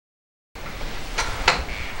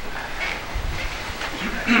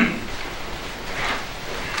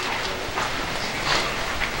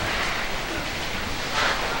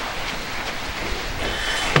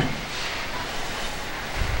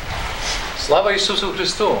Слава Ісусу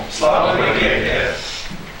Христу! Слава Богу!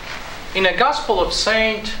 In the Gospel of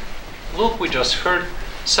Saint Luke we just heard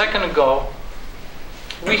a second ago,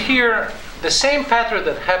 we hear the same pattern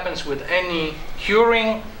that happens with any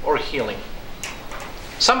curing or healing.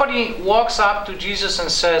 Somebody walks up to Jesus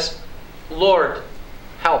and says, Lord,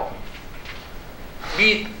 help me.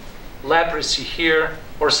 Be it leprosy here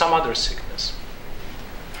or some other sickness.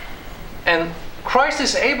 And Christ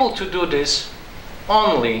is able to do this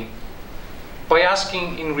only by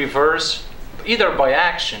asking in reverse, either by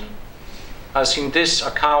action, as in this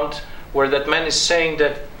account where that man is saying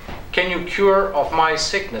that, can you cure of my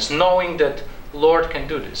sickness, knowing that Lord can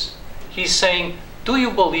do this. He's saying, do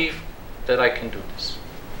you believe that I can do this?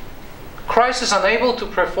 Christ is unable to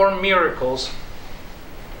perform miracles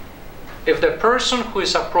if the person who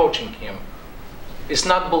is approaching him is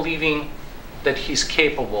not believing that he's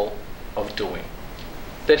capable of doing,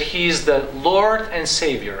 that he is the Lord and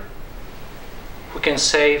Savior who can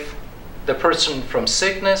save the person from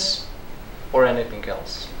sickness or anything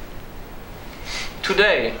else.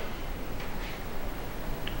 Today,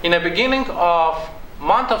 in the beginning of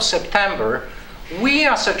month of September, we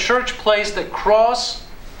as a church place the cross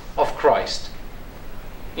of Christ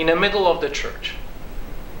in the middle of the church.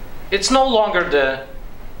 It's no longer the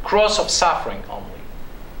cross of suffering only.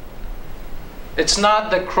 It's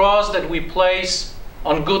not the cross that we place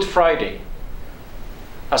on Good Friday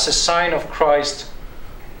as a sign of Christ's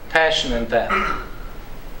passion and death.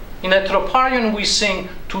 In the Troparion we sing,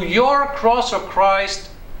 to your cross, O Christ,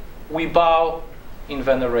 we bow in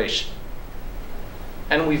veneration.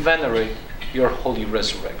 And we venerate your holy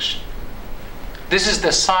resurrection. This is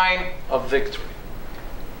the sign of victory.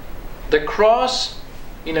 The cross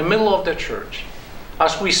in the middle of the church,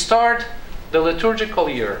 as we start the liturgical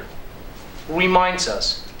year, reminds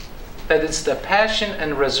us that it's the passion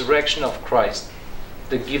and resurrection of Christ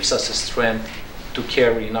that gives us a strength to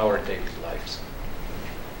carry in our daily lives.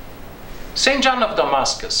 St. John of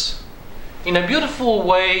Damascus, in a beautiful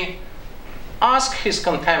way, asked his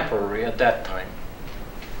contemporary at that time,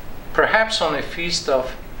 perhaps on a feast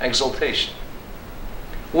of exaltation,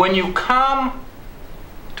 when you come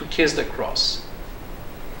to kiss the cross,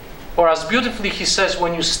 or as beautifully he says,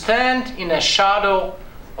 when you stand in a shadow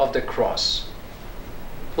of the cross.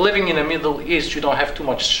 Living in the Middle East, you don't have too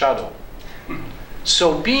much shadow.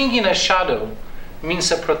 So being in a shadow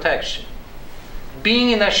means a protection.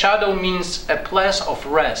 Being in a shadow means a place of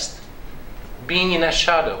rest. Being in a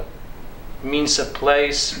shadow means a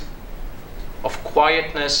place of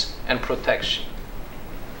quietness and protection.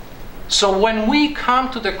 So when we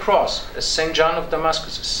come to the cross, as St. John of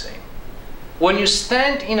Damascus is saying, when you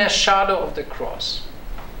stand in a shadow of the cross,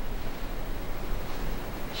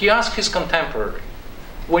 he asked his contemporary,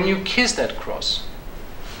 when you kiss that cross,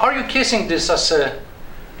 are you kissing this as a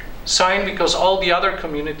sign because all the other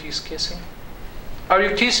community is kissing? Are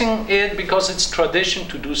you kissing it because it's tradition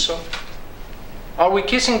to do so? Are we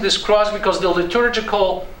kissing this cross because the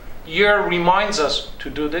liturgical year reminds us to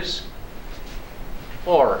do this?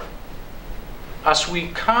 Or, as we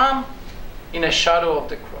come in a shadow of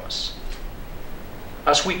the cross,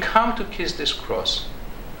 as we come to kiss this cross,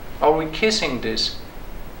 are we kissing this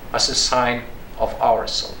as a sign of our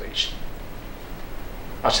salvation?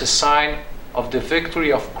 As a sign of the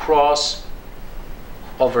victory of cross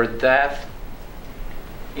over death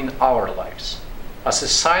in our lives, as a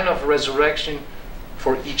sign of resurrection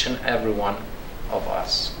for each and every one of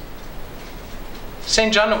us.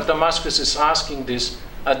 St. John of Damascus is asking this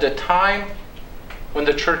at the time when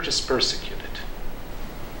the church is persecuted.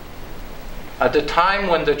 At the time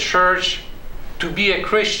when the church, to be a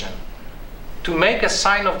Christian, to make a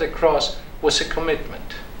sign of the cross was a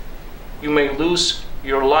commitment. You may lose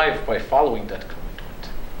your life by following that commitment.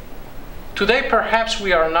 Today, perhaps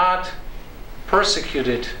we are not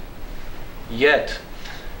persecuted yet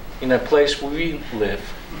in a place where we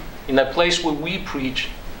live, in a place where we preach,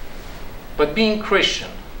 but being Christian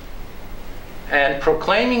and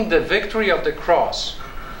proclaiming the victory of the cross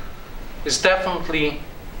is definitely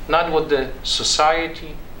not what the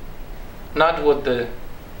society, not what the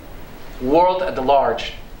world at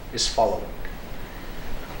large is following.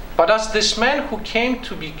 But as this man who came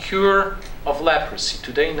to be cured of leprosy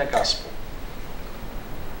today in the Gospel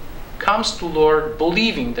comes to Lord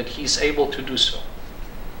believing that he is able to do so,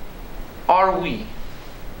 are we,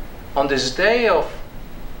 on this day of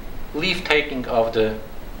leave-taking of the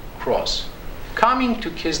cross, coming to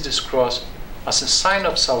kiss this cross as a sign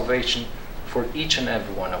of salvation for each and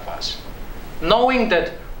every one of us, knowing that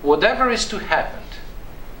whatever is to happen,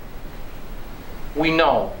 we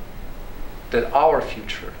know that our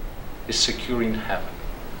future is secure in heaven,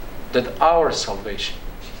 that our salvation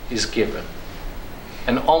is given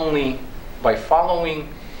And only by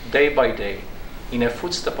following day by day in a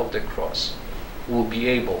footstep of the cross, will be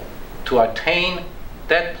able to attain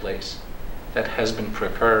that place that has been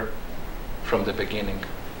prepared from the beginning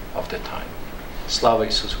of the time. Slava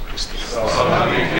Isusu Christu.